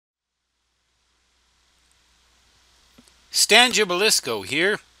Stan Gibilisco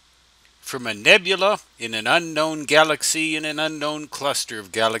here, from a nebula in an unknown galaxy in an unknown cluster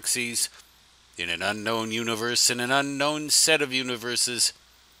of galaxies, in an unknown universe in an unknown set of universes,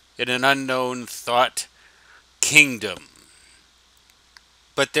 in an unknown thought kingdom.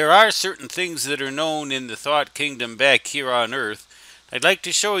 But there are certain things that are known in the thought kingdom back here on Earth. I'd like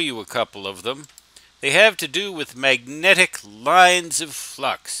to show you a couple of them. They have to do with magnetic lines of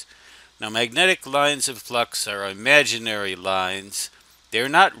flux. Now, magnetic lines of flux are imaginary lines. They're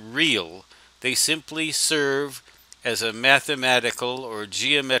not real. They simply serve as a mathematical or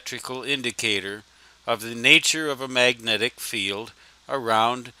geometrical indicator of the nature of a magnetic field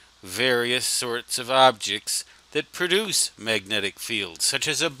around various sorts of objects that produce magnetic fields, such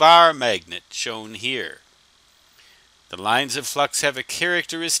as a bar magnet shown here. The lines of flux have a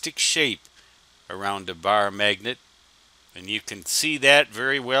characteristic shape around a bar magnet, and you can see that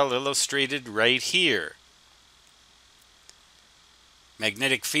very well illustrated right here.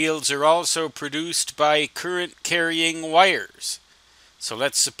 Magnetic fields are also produced by current-carrying wires. So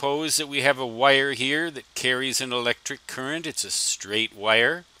let's suppose that we have a wire here that carries an electric current. It's a straight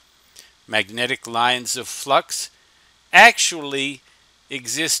wire. Magnetic lines of flux actually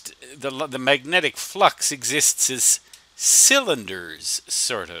exist, the magnetic flux exists as cylinders,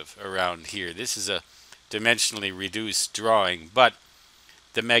 sort of, around here. This is a dimensionally reduced drawing, but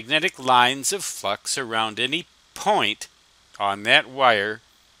the magnetic lines of flux around any point on that wire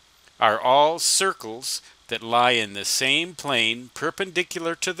are all circles that lie in the same plane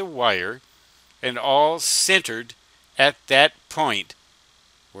perpendicular to the wire and all centered at that point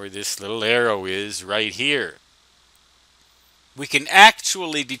where this little arrow is right here. We can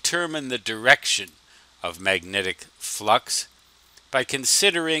actually determine the direction of magnetic flux by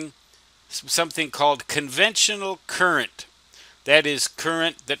considering something called conventional current. That is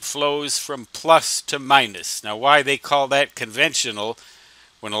current that flows from plus to minus. Now, why they call that conventional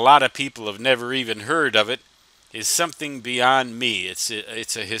when a lot of people have never even heard of it is something beyond me. It's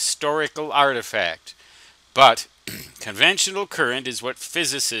a historical artifact. But conventional current is what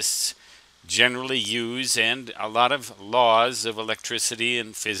physicists generally use, and a lot of laws of electricity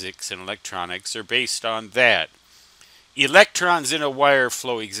and physics and electronics are based on that. Electrons in a wire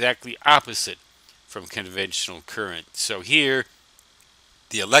flow exactly opposite from conventional current. So here,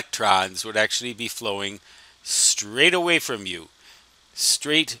 the electrons would actually be flowing straight away from you,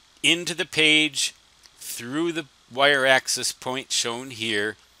 straight into the page, through the wire access point shown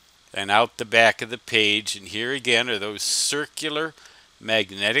here, and out the back of the page. And here again are those circular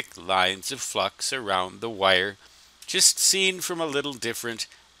magnetic lines of flux around the wire, just seen from a little different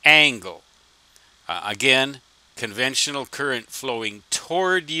angle. Again, conventional current flowing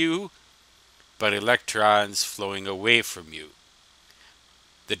toward you, but electrons flowing away from you.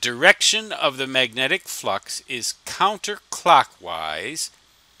 The direction of the magnetic flux is counterclockwise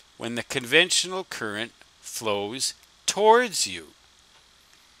when the conventional current flows towards you.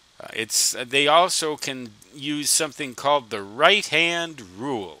 They also can use something called the right hand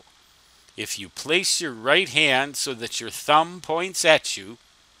rule. If you place your right hand so that your thumb points at you,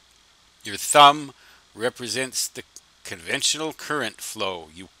 your thumb represents the conventional current flow.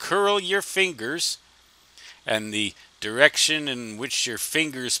 You curl your fingers, and the direction in which your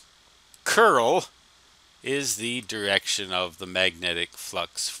fingers curl is the direction of the magnetic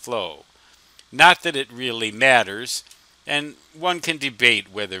flux flow. Not that it really matters, and one can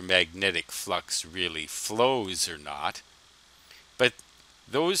debate whether magnetic flux really flows or not, but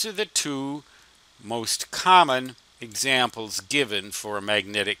those are the two most common examples given for a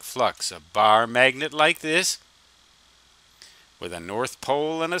magnetic flux. A bar magnet like this, with a north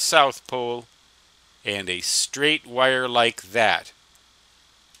pole and a south pole, and a straight wire like that,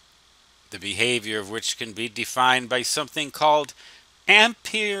 the behavior of which can be defined by something called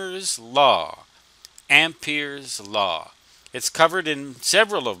Ampere's law. Ampere's law. It's covered in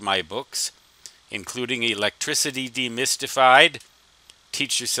several of my books, including Electricity Demystified,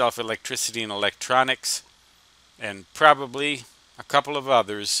 Teach Yourself Electricity and Electronics, and probably a couple of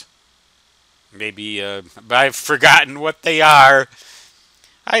others. Maybe I've forgotten what they are.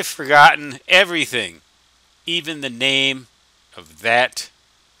 I've forgotten everything, even the name of that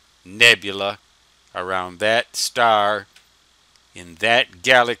nebula around that star in that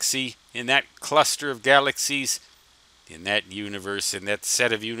galaxy, in that cluster of galaxies, in that universe, in that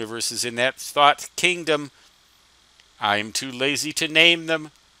set of universes, in that thought kingdom. I'm too lazy to name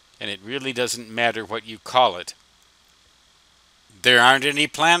them, and it really doesn't matter what you call it. There aren't any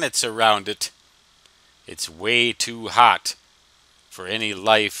planets around it. It's way too hot for any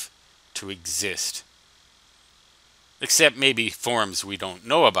life to exist. Except maybe forms we don't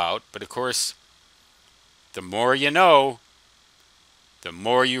know about, but of course, The more you know, the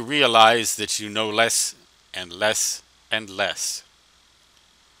more you realize that you know less and less and less.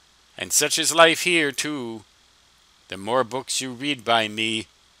 And such is life here, too. The more books you read by me,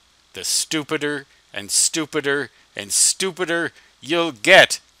 the stupider and stupider and stupider you'll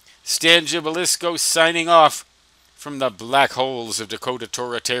get. Stan Gibilisco signing off from the black holes of Dakota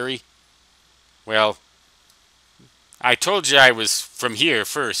Territory. Well, I told you I was from here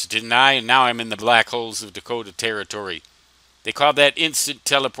first, didn't I? And now I'm in the black holes of Dakota Territory. They call that instant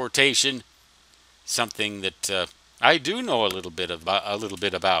teleportation, something that I do know a little bit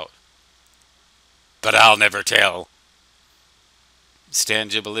about. But I'll never tell. Stan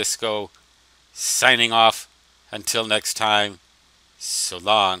Gibilisco signing off. Until next time, so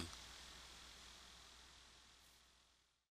long.